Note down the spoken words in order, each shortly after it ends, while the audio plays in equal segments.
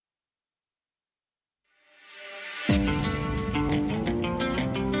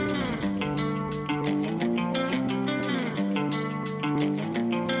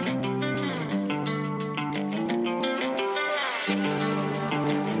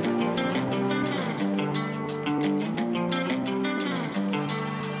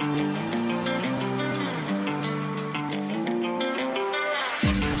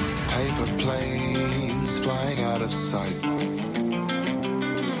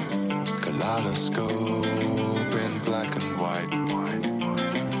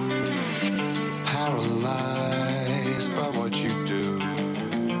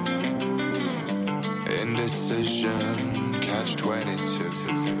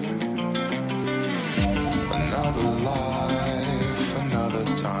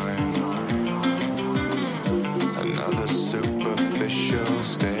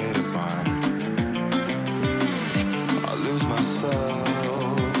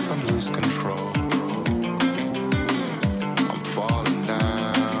Myself and lose control.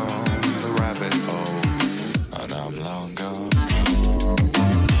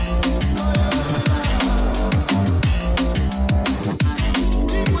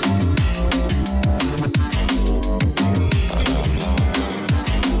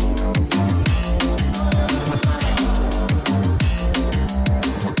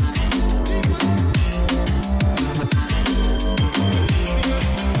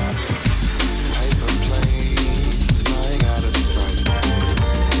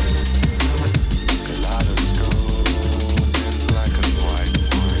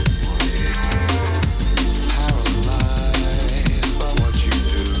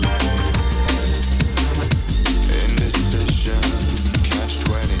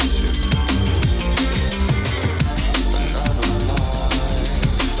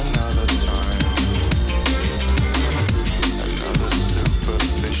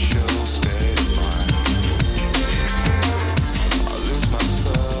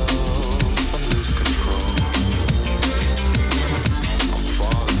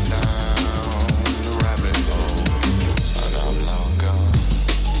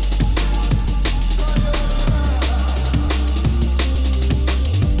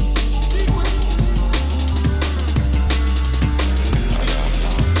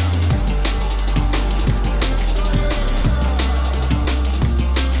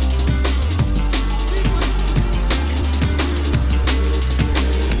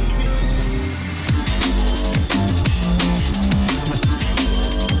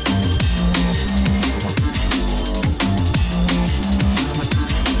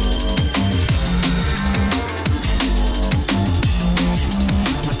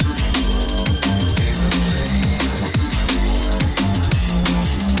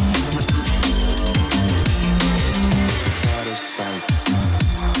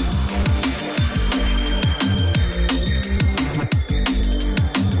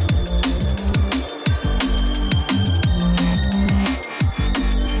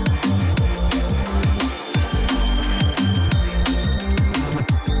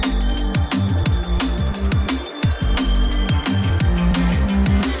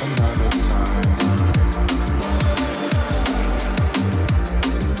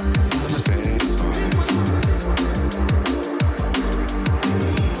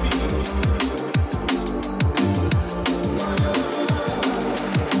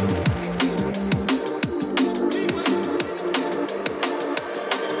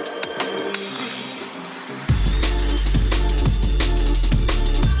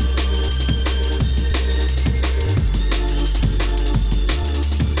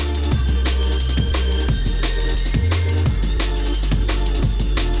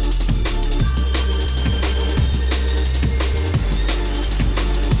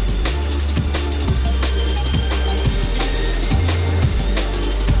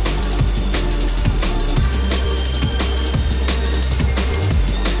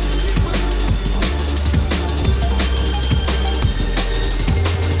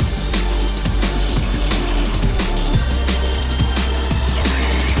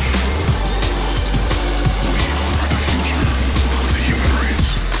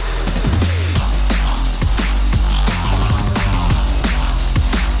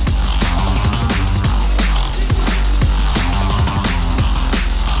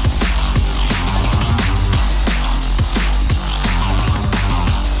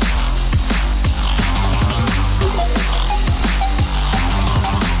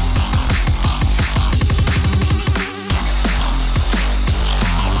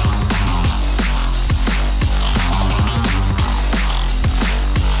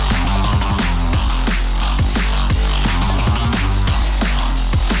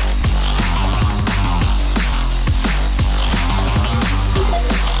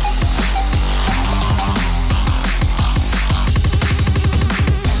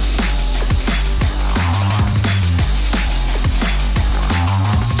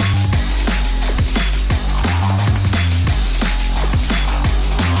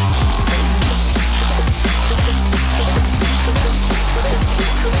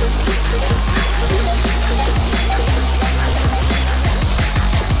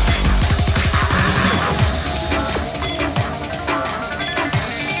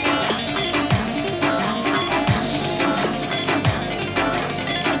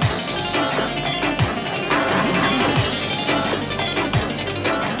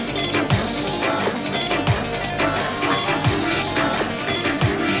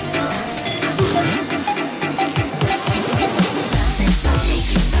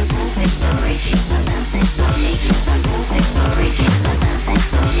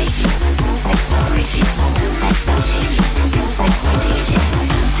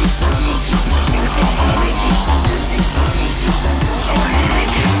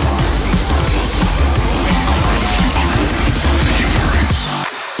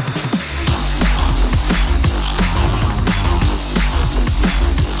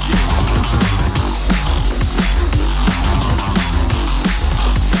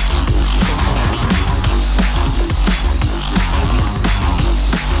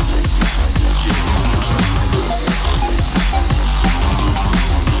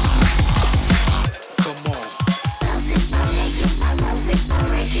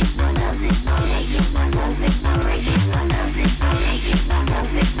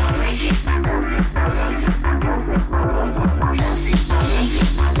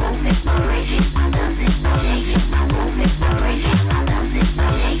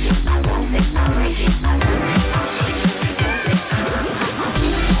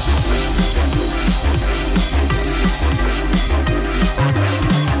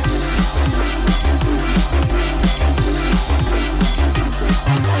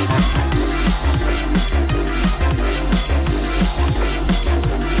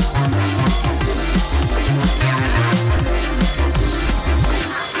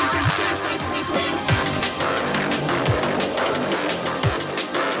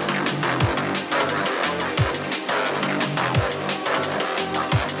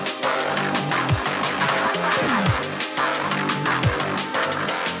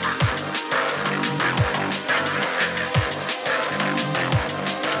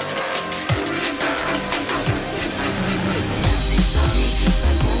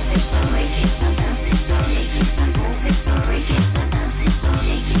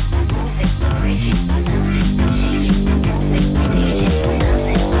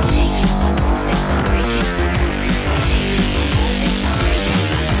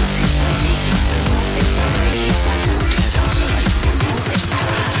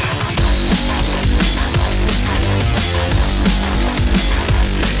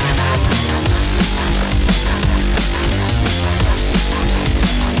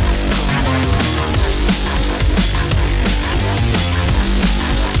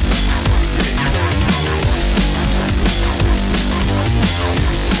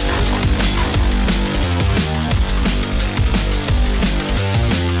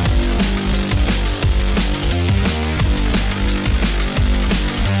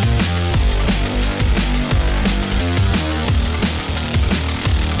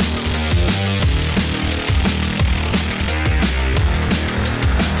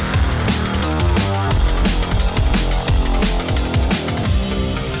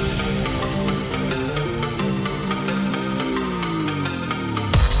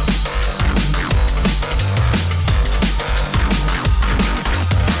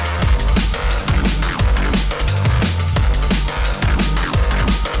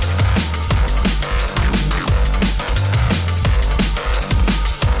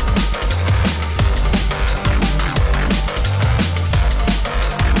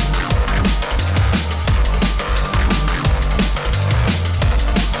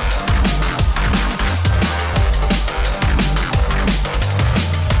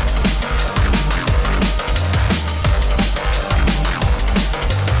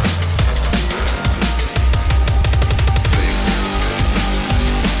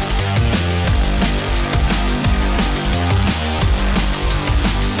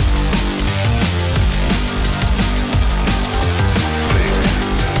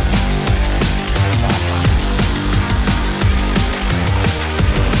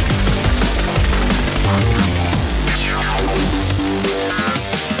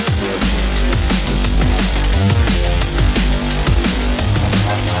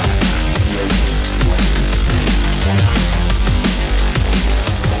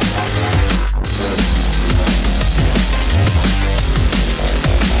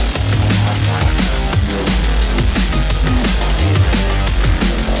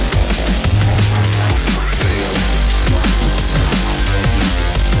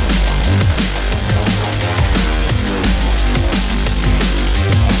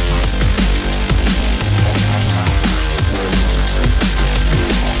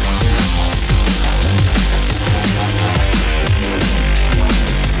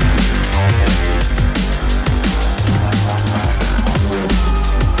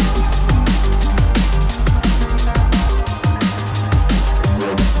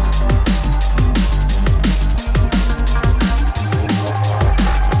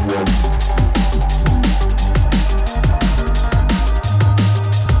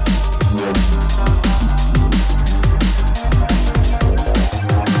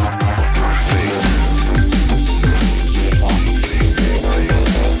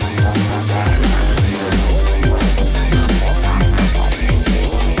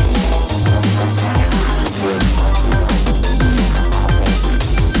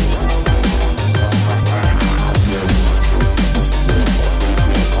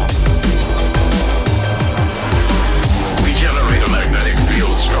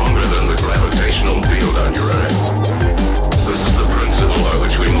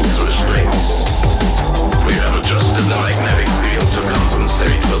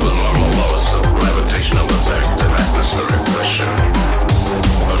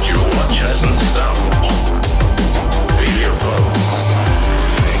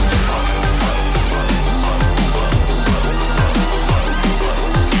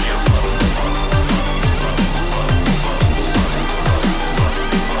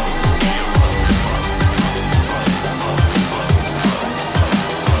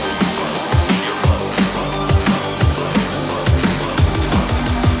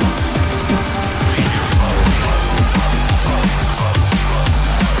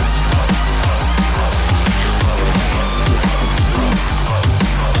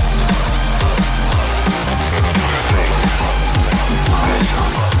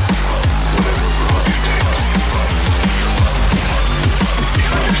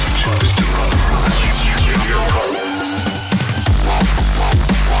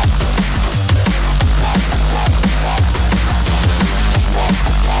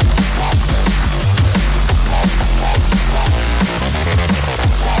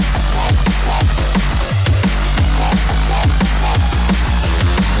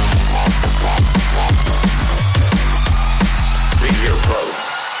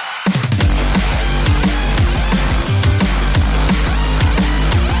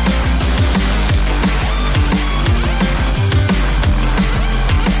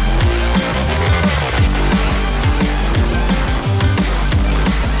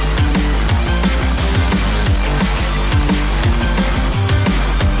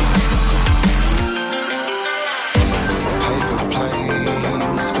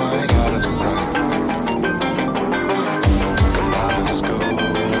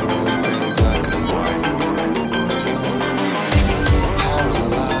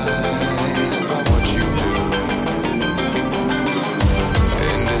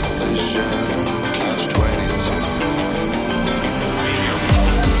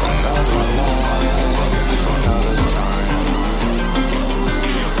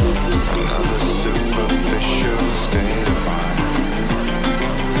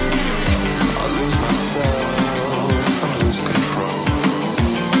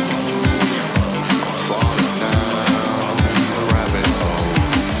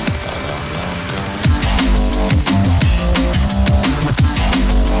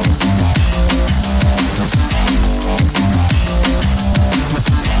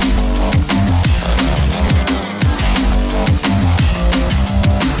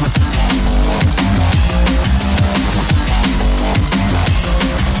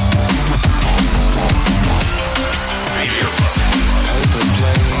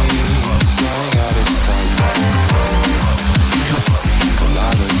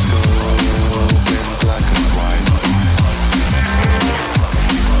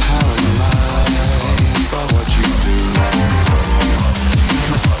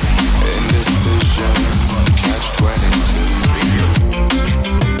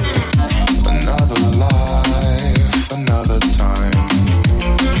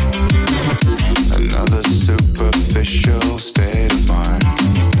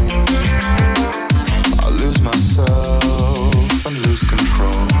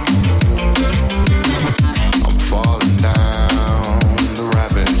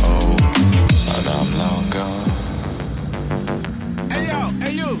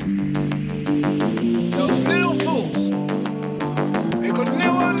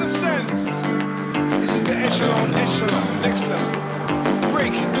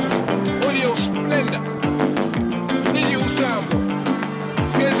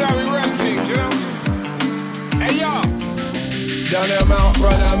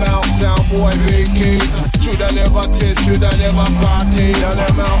 them out, sound boy vacate. Shoulda never test, shoulda never party.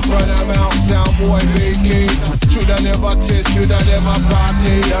 Run them out, sound boy vacate. Shoulda never test, shoulda never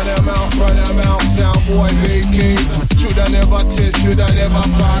party. Run them out, sound boy vacate. Shoulda never test, shoulda never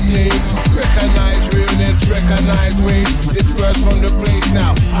party. Recognize realness, recognize weight. Disperse from the place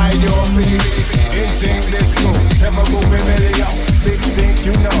now, hide your face. Instinct, let's go. Tell my movie melody out. Big stink,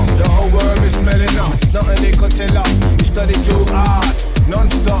 you know. The whole world is smelling up. Nothing they could tell us. We study too hard.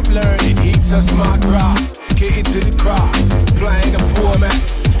 Non-stop learning, heaps of smart craft. Get into the craft, flying the format.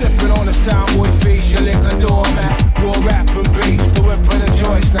 Stepping on the soundboy face, you lick a doormat. Raw rap and bass, the weapon of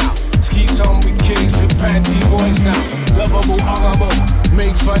choice now. Skeets on with kings with panty boys now. Lovable, honorable,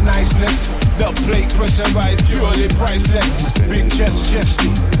 made for niceness. The plate pressurized, purely priceless. Big chest,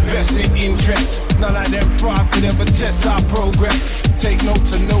 chesty, vested interest. None of them fraud could ever test our progress. Take note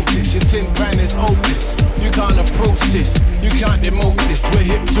to notice, your tin pan is hopeless. You can't approach this, you can't demote this. We're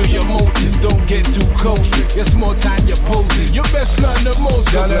hip to your motive, don't get too close. There's more time you're posing, you best learn the most.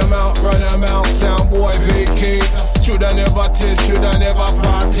 Run them out, sound boy vacate. Shoulda never test, shoulda never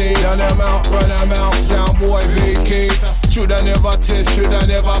party. Run them out, sound boy vacate. Shoulda never test, shoulda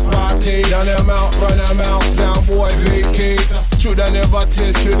never party. Run them out, sound boy vacate. Shoulda never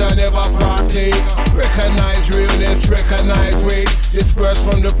test, shoulda never party. Recognize realness, recognize weight. Disperse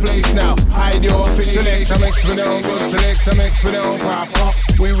from the place now, hide your face. Select a mix with them good, select a mix with them proper.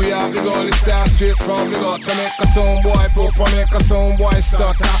 We have the goal, start straight from the gutter. Make a sound boy proper, make a sound boy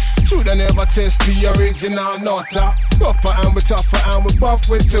stutter. Shoulda never test the original nutter. Rougher and we tougher and we buff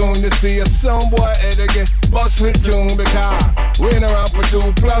with tune. You see a sound boy head again, bust with tune. Because we ain't around for 2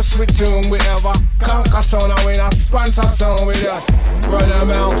 plus with tune. We ever conquer sound and we not sponsor sound with us. Run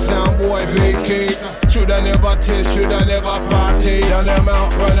them out, sound boy vacate. Shoulda never test, shoulda never party. Run them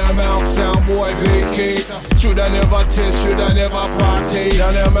out, sound boy vacate. Shoulda never test, shoulda never party.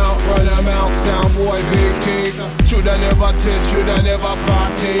 Run them out, sound boy vacate. Shoulda never test, shoulda never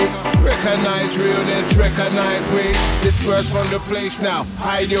party. Recognize realness, recognize weight. Disperse from the place now,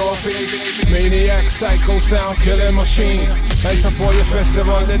 hide your face. Maniac, psycho sound, killing machine. I support your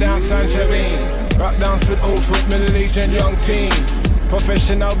festival, the dance and Seve. Rock dance with old foot, middle-aged and young teen.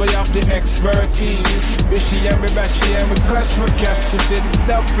 Professional, but you have the expertise. Bishy and we bashy and we clash for cash. She said,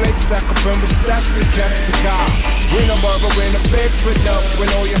 that plate stack up and we stash the cash to car. We no burger, we no beg for dub.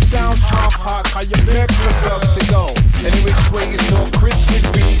 We know your sounds half hot, how you beg for subs to go. Any which way you so crisp with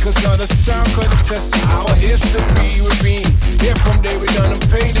me. Cause not a sound could attest to our history with me. Here from day we done and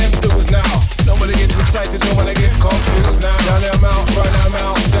pay them dues now. Nobody gets excited, nobody get confused now. Run them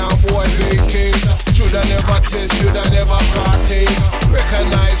out, sound boy vacate. Shoulda never test, shoulda never party.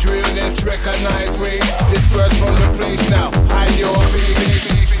 Recognize realness, recognize weight. Disperse from the place now, hide your face.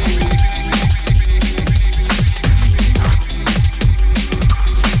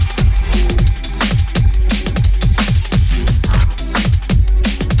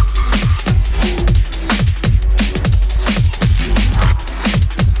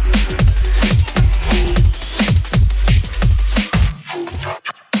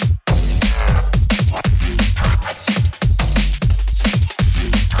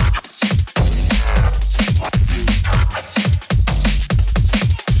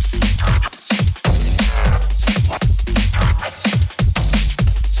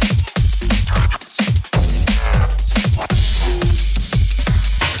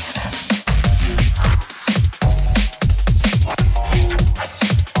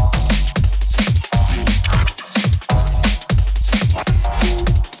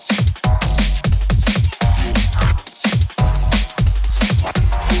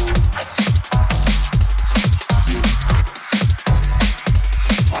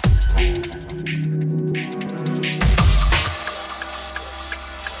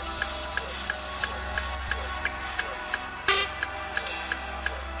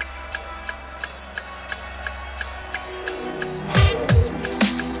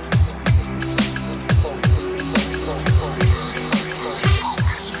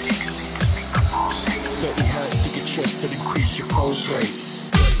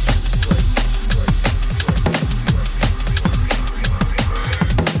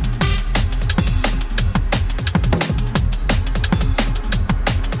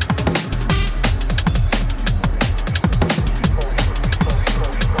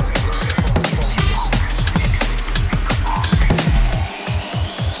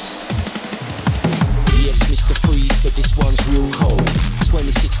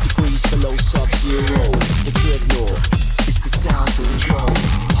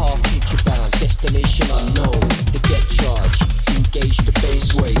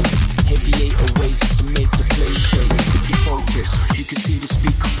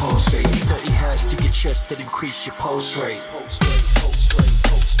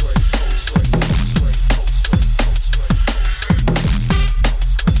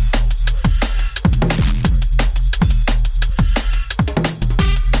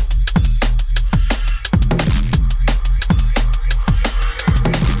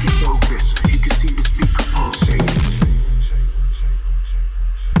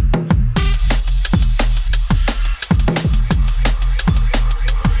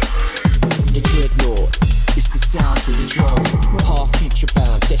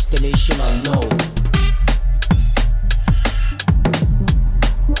 destination unknown.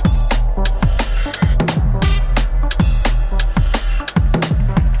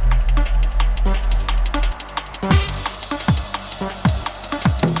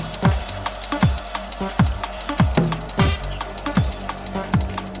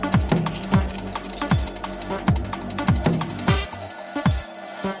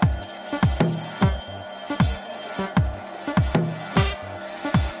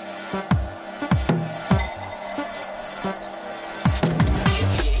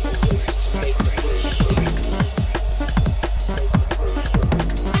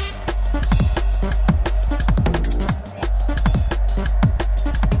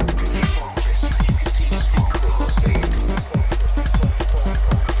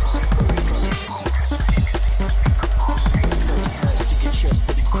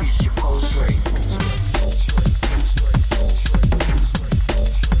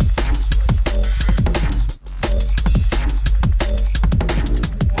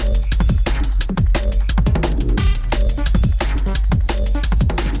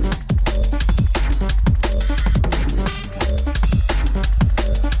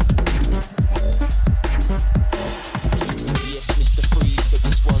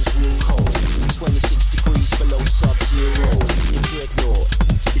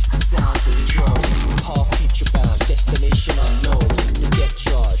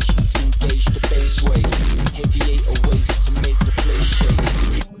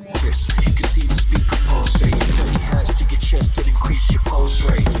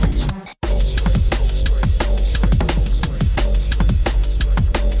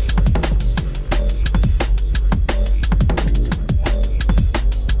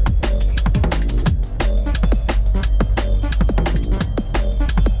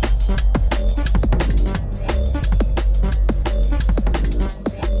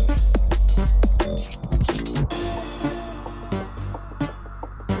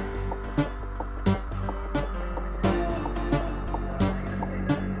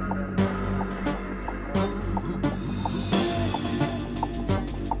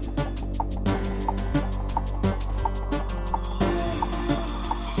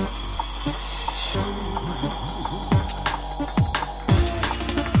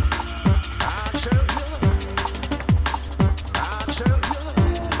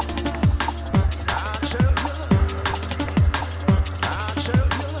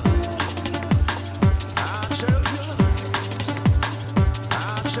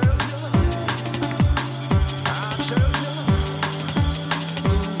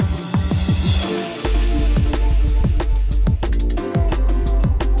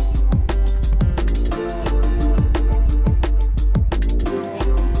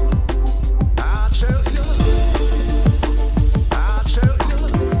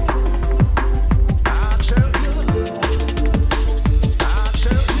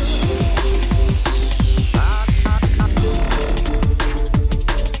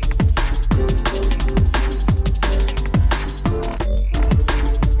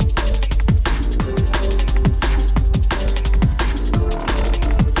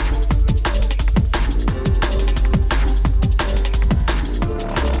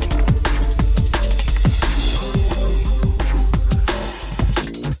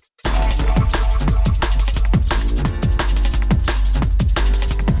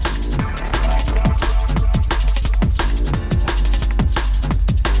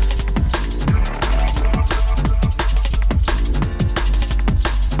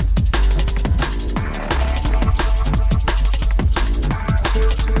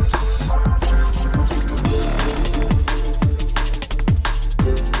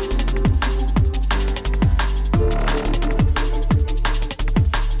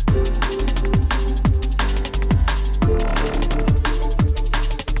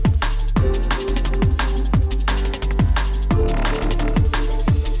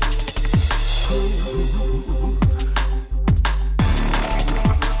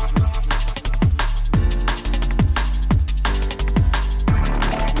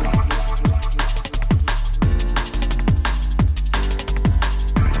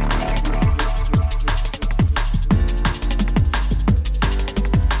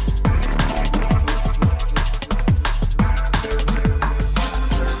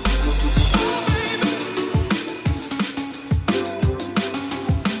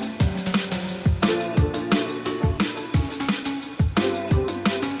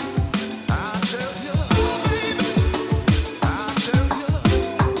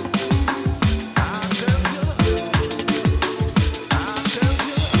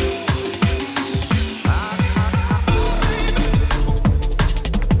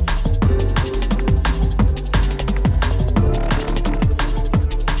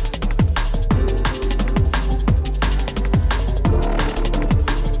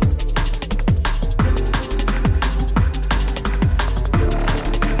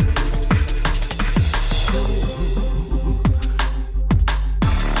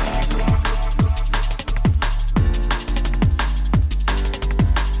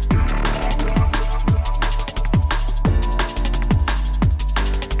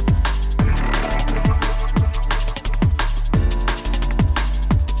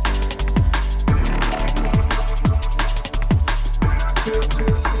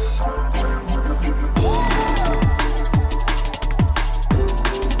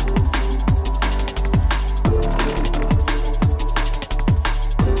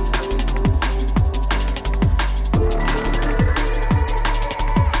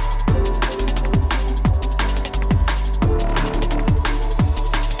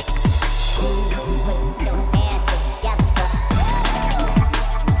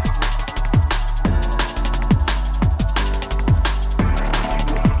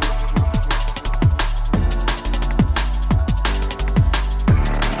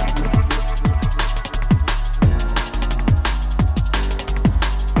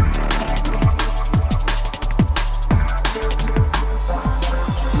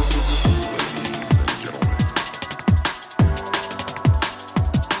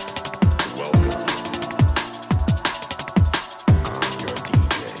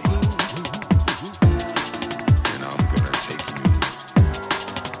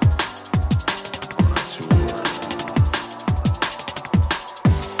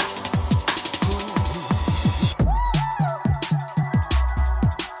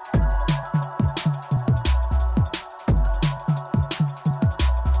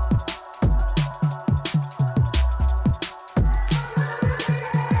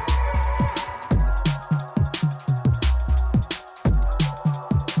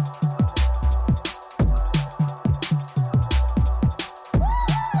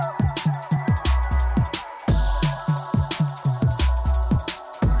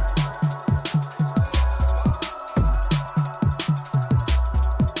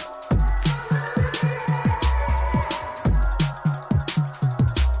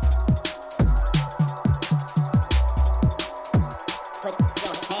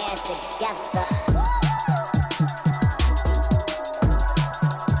 together.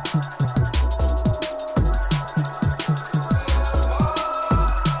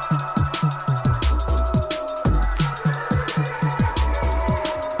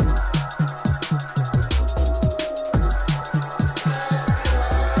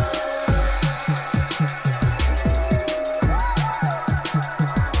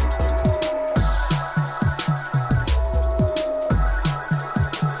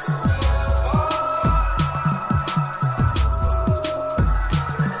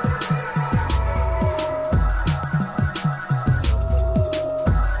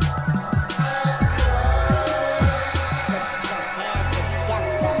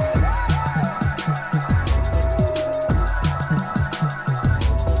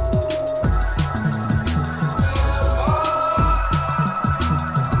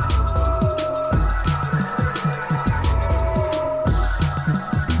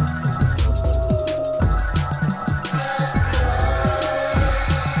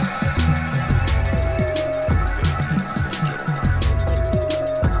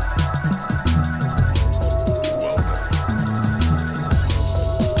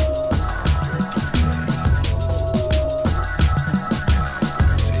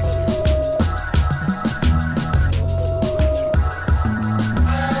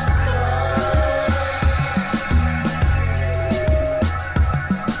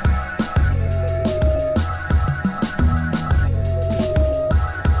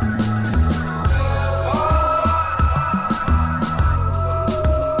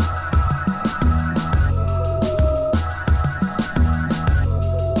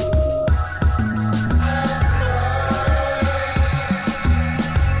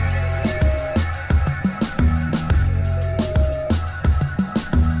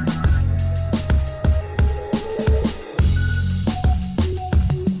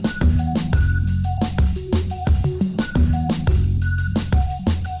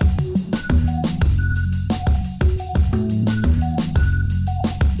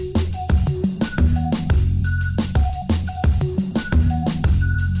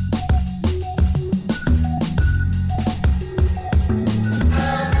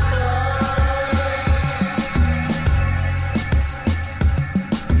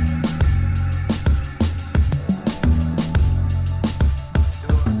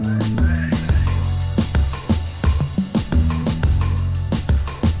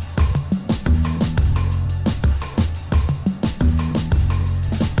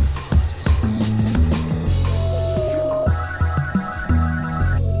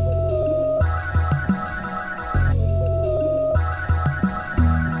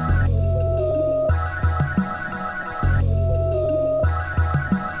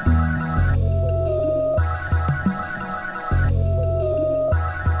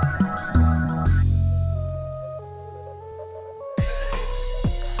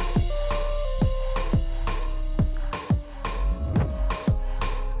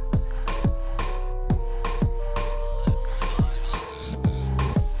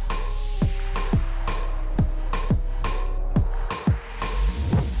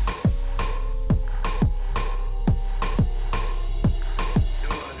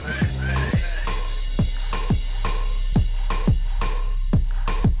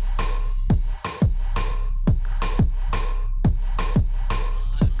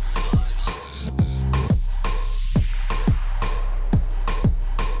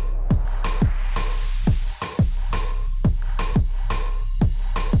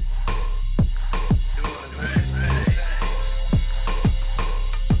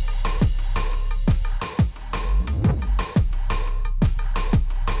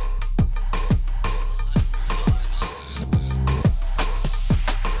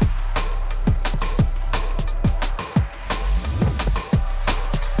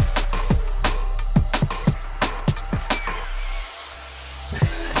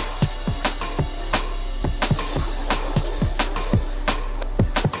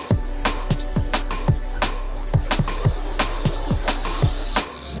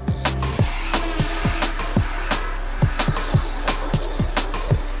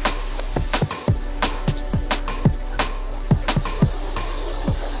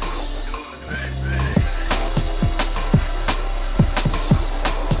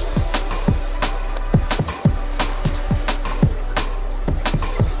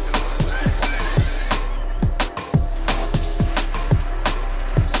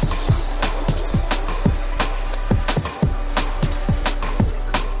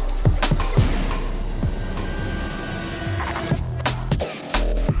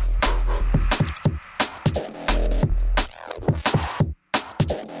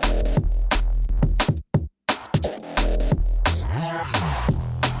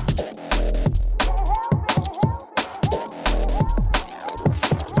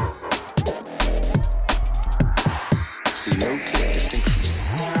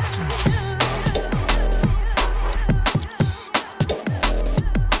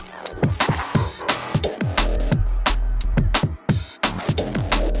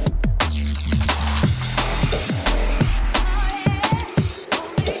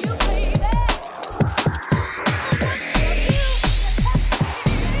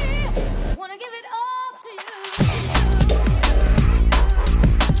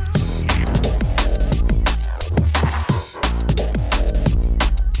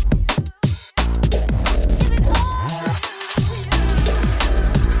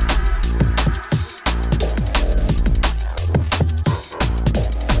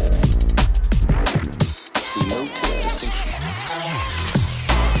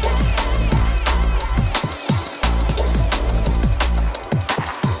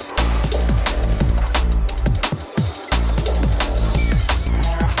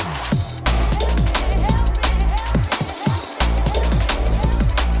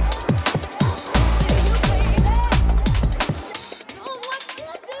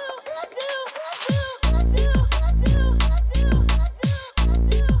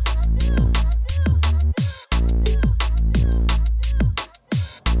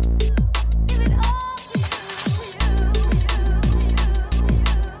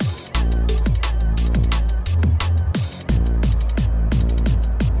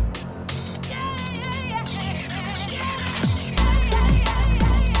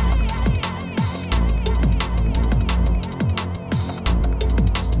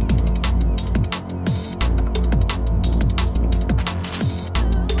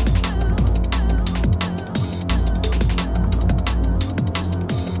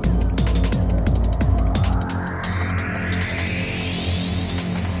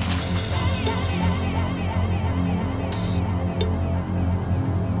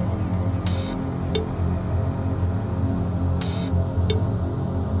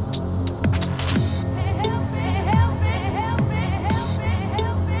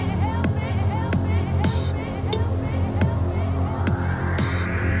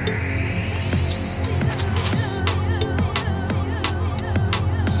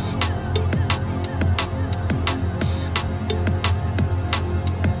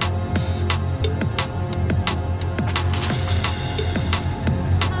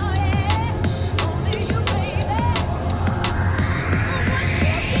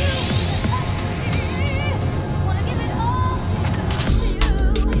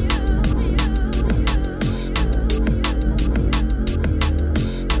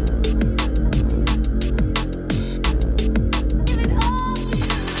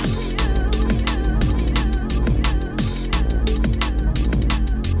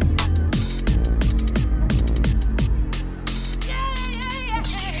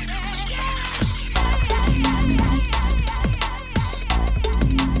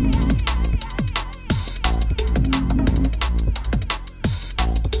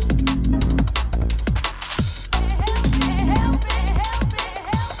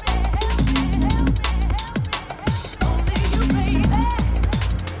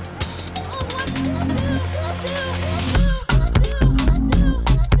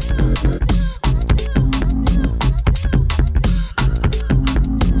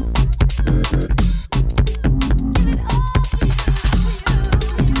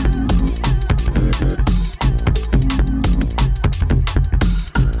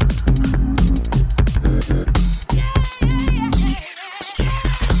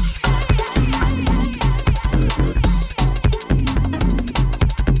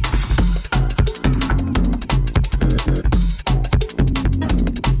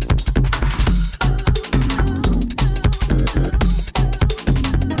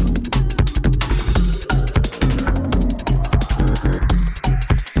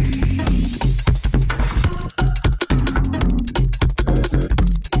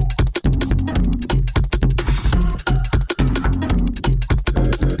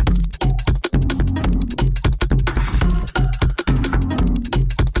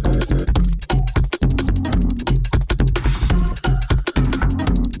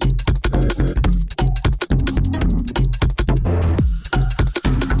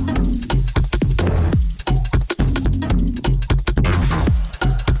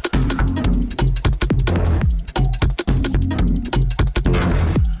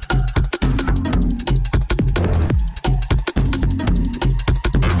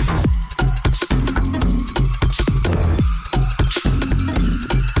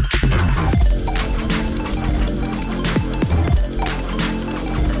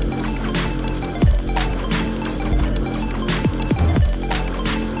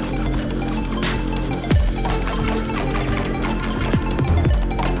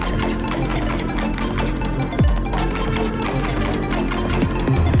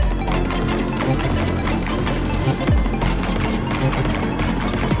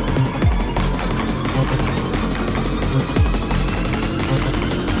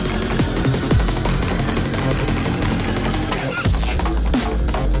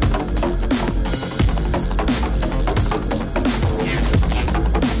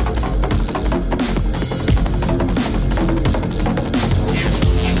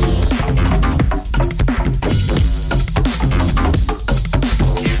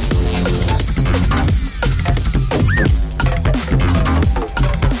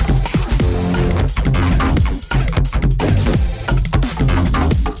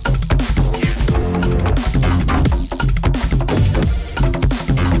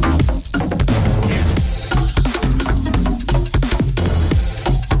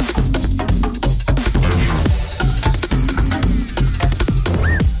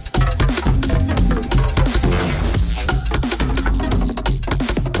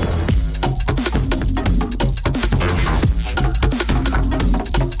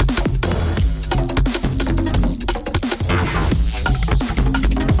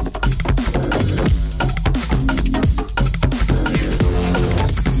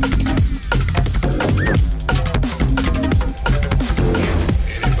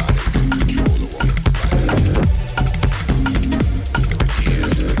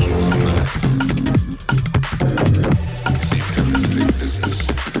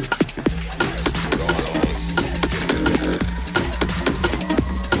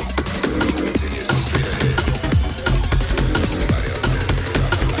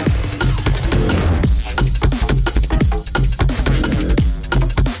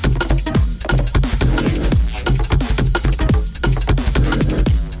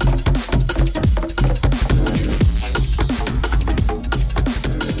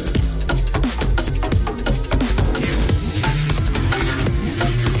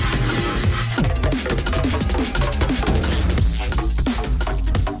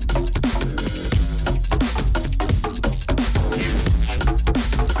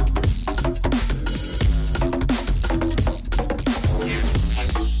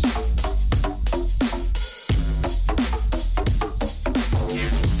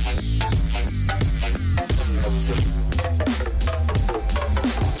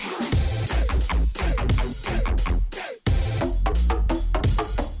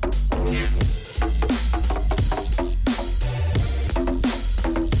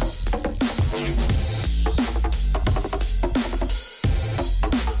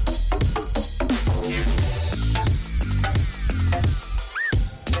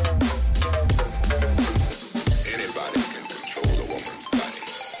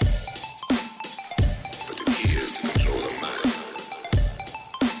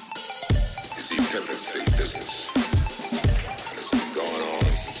 Cause it's big business.